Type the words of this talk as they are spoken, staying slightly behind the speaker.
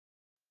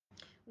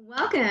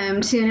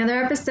Welcome to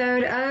another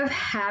episode of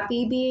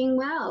Happy Being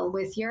Well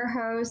with your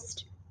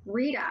host,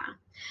 Rita.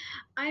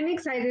 I'm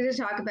excited to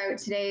talk about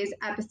today's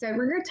episode.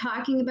 We're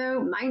talking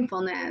about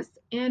mindfulness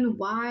and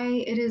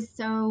why it is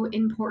so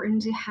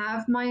important to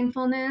have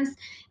mindfulness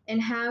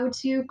and how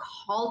to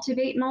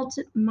cultivate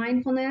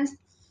mindfulness.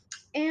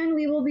 And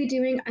we will be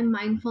doing a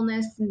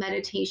mindfulness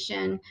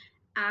meditation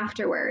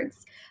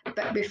afterwards.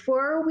 But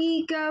before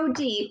we go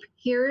deep,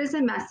 here is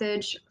a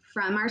message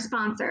from our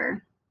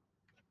sponsor.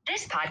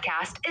 This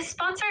podcast is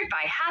sponsored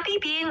by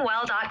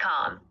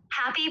HappyBeingWell.com.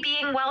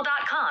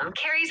 HappyBeingWell.com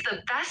carries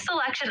the best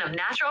selection of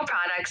natural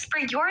products for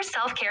your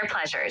self-care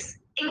pleasures,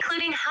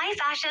 including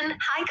high-fashion,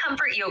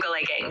 high-comfort yoga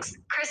leggings,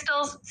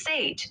 crystals,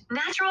 sage,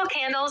 natural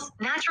candles,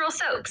 natural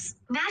soaps,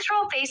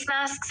 natural face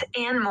masks,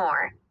 and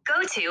more.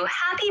 Go to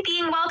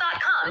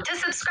HappyBeingWell.com to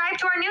subscribe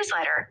to our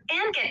newsletter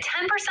and get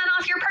 10%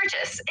 off your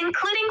purchase,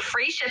 including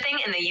free shipping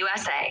in the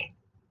USA.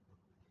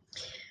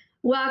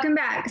 Welcome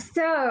back.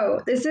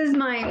 So this is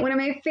one of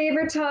my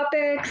favorite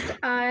topics.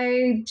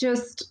 I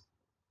just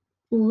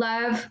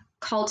love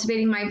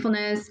cultivating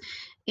mindfulness,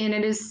 and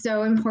it is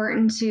so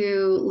important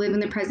to live in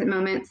the present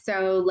moment.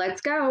 So let's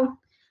go.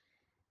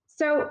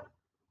 So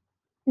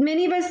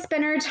many of us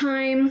spend our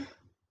time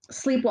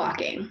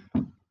sleepwalking.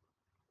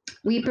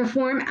 We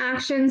perform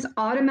actions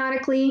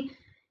automatically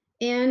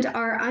and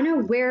are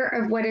unaware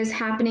of what is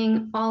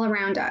happening all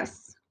around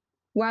us.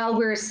 While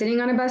we're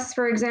sitting on a bus,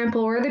 for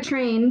example, or the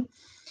train,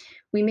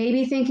 we may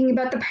be thinking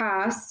about the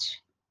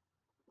past.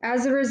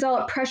 As a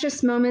result,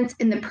 precious moments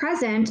in the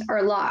present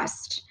are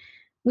lost.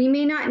 We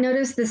may not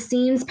notice the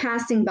scenes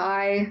passing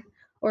by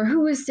or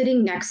who is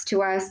sitting next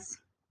to us.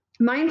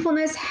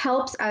 Mindfulness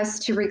helps us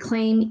to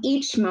reclaim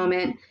each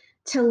moment,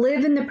 to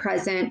live in the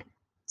present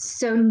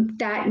so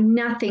that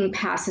nothing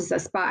passes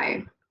us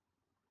by.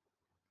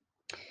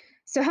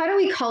 So, how do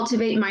we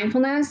cultivate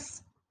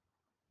mindfulness?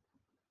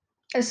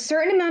 A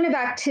certain amount of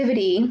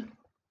activity,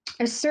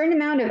 a certain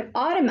amount of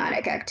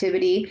automatic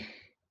activity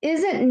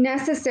isn't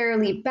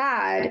necessarily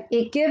bad.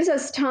 It gives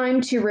us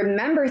time to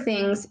remember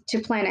things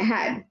to plan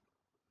ahead.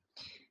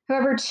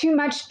 However, too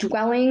much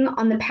dwelling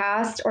on the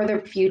past or the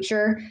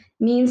future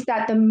means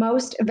that the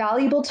most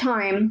valuable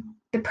time,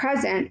 the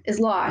present, is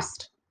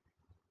lost.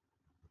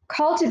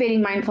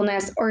 Cultivating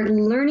mindfulness or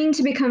learning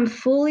to become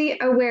fully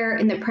aware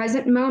in the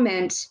present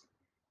moment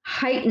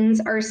heightens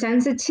our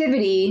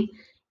sensitivity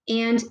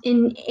and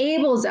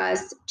enables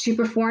us to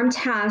perform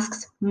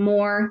tasks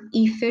more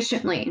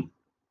efficiently.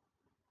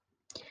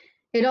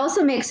 It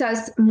also makes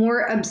us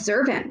more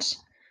observant.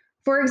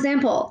 For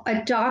example,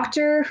 a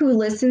doctor who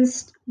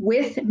listens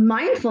with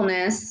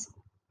mindfulness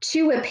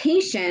to a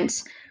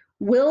patient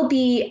will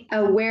be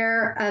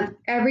aware of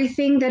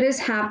everything that is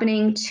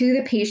happening to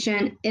the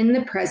patient in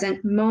the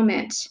present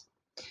moment,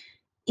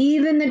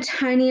 even the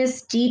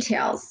tiniest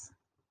details,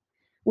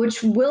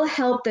 which will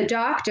help the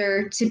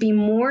doctor to be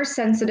more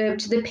sensitive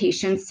to the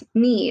patient's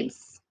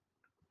needs.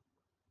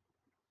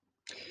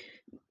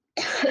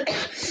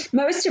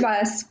 Most of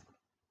us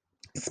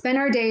spend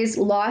our days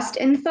lost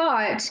in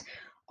thought,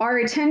 our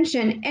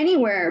attention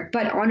anywhere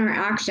but on our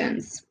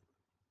actions.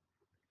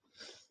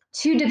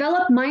 To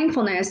develop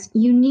mindfulness,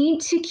 you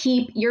need to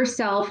keep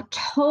yourself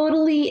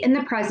totally in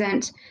the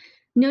present,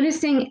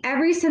 noticing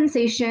every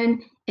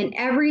sensation and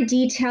every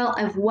detail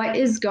of what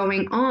is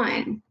going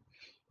on.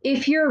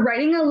 If you're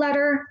writing a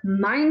letter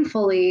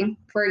mindfully,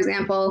 for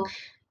example,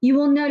 you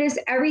will notice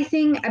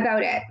everything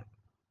about it.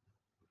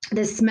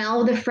 The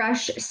smell of the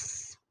fresh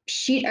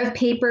sheet of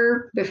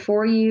paper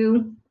before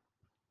you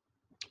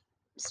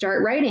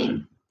start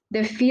writing,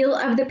 the feel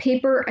of the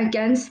paper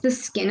against the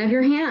skin of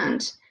your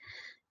hand,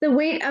 the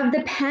weight of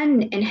the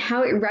pen and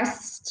how it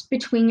rests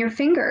between your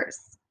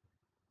fingers,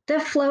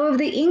 the flow of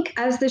the ink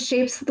as the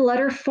shapes of the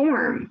letter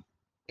form,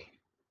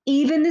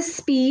 even the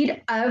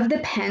speed of the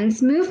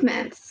pen's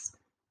movements,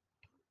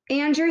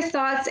 and your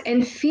thoughts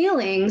and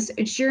feelings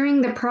during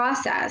the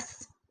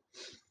process.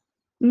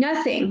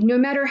 Nothing, no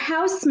matter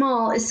how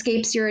small,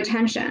 escapes your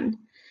attention.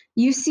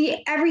 You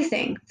see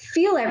everything,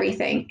 feel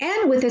everything,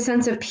 and with a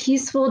sense of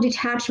peaceful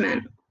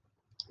detachment.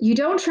 You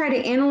don't try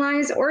to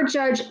analyze or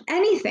judge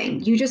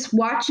anything, you just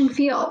watch and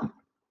feel.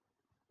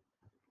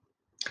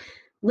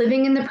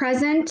 Living in the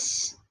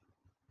present,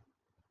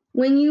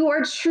 when you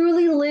are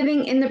truly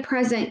living in the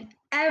present,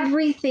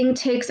 everything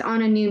takes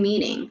on a new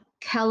meaning.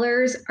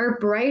 Colors are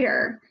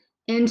brighter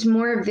and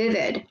more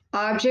vivid.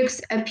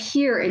 Objects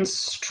appear in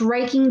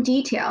striking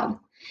detail,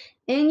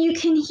 and you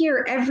can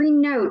hear every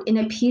note in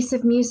a piece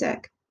of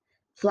music.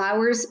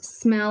 Flowers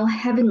smell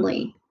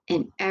heavenly,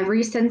 and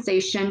every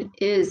sensation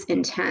is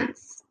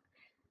intense.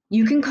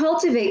 You can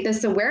cultivate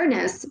this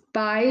awareness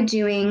by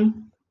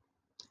doing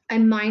a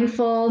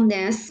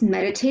mindfulness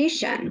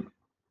meditation.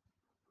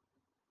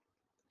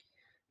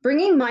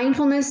 Bringing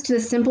mindfulness to the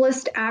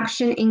simplest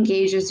action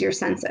engages your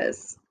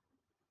senses.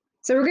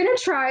 So we're going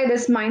to try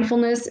this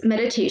mindfulness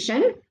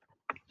meditation.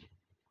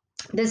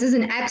 This is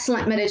an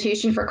excellent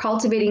meditation for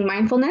cultivating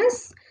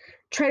mindfulness.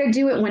 Try to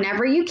do it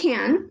whenever you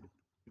can.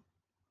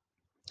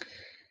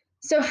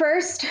 So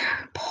first,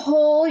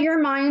 pull your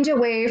mind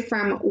away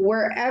from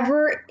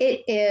wherever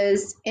it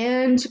is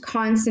and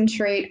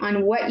concentrate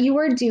on what you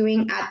are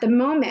doing at the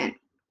moment.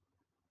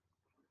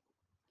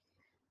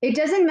 It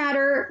doesn't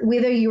matter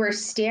whether you are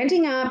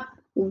standing up,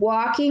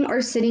 walking,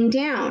 or sitting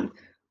down.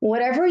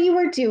 Whatever you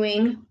are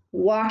doing,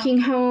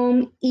 walking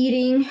home,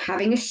 eating,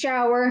 having a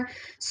shower,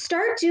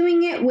 start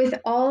doing it with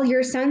all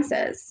your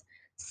senses.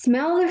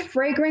 Smell the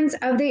fragrance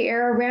of the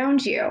air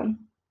around you.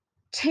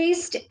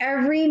 Taste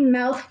every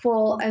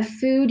mouthful of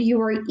food you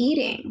are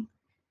eating.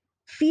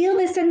 Feel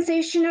the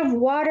sensation of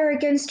water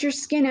against your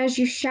skin as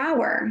you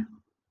shower.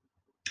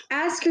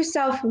 Ask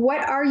yourself, what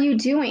are you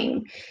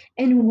doing?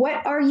 And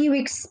what are you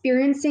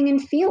experiencing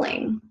and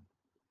feeling?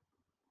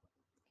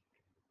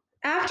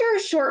 After a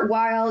short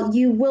while,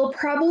 you will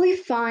probably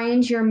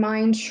find your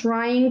mind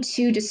trying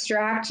to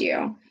distract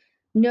you.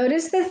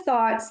 Notice the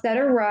thoughts that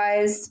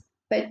arise,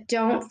 but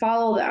don't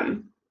follow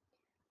them.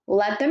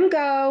 Let them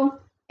go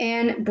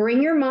and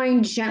bring your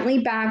mind gently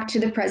back to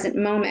the present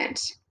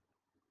moment.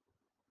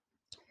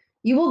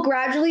 You will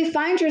gradually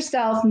find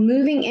yourself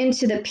moving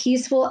into the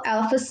peaceful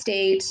alpha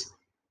state.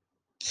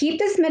 Keep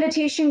this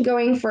meditation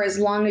going for as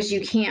long as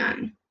you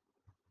can.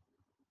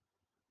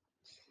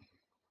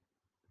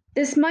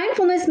 This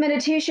mindfulness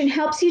meditation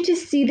helps you to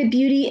see the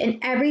beauty in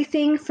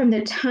everything from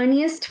the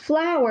tiniest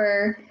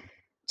flower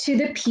to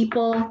the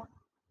people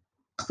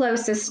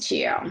closest to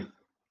you.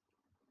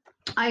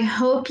 I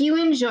hope you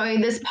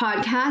enjoyed this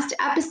podcast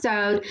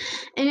episode.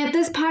 And if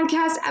this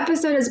podcast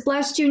episode has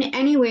blessed you in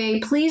any way,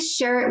 please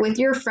share it with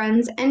your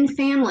friends and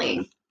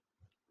family.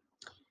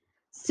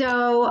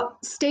 So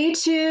stay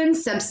tuned,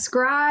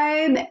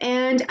 subscribe,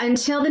 and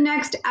until the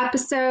next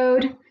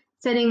episode,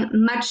 sending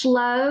much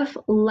love,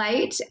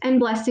 light, and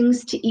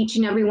blessings to each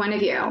and every one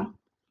of you.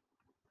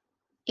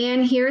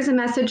 And here's a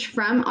message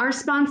from our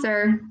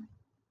sponsor.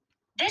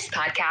 This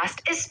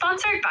podcast is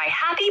sponsored by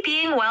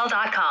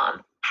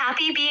HappyBeingWell.com.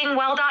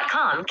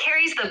 HappyBeingWell.com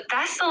carries the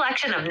best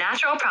selection of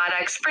natural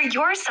products for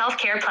your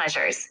self-care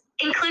pleasures,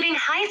 including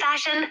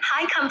high-fashion,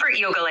 high-comfort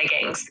yoga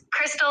leggings,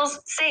 crystals,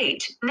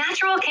 sage,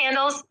 natural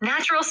candles,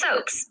 natural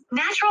soaps,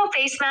 natural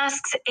face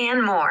masks,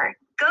 and more.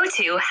 Go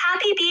to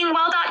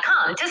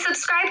HappyBeingWell.com to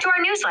subscribe to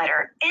our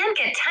newsletter and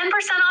get 10%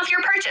 off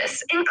your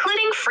purchase,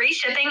 including free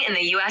shipping in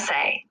the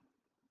USA.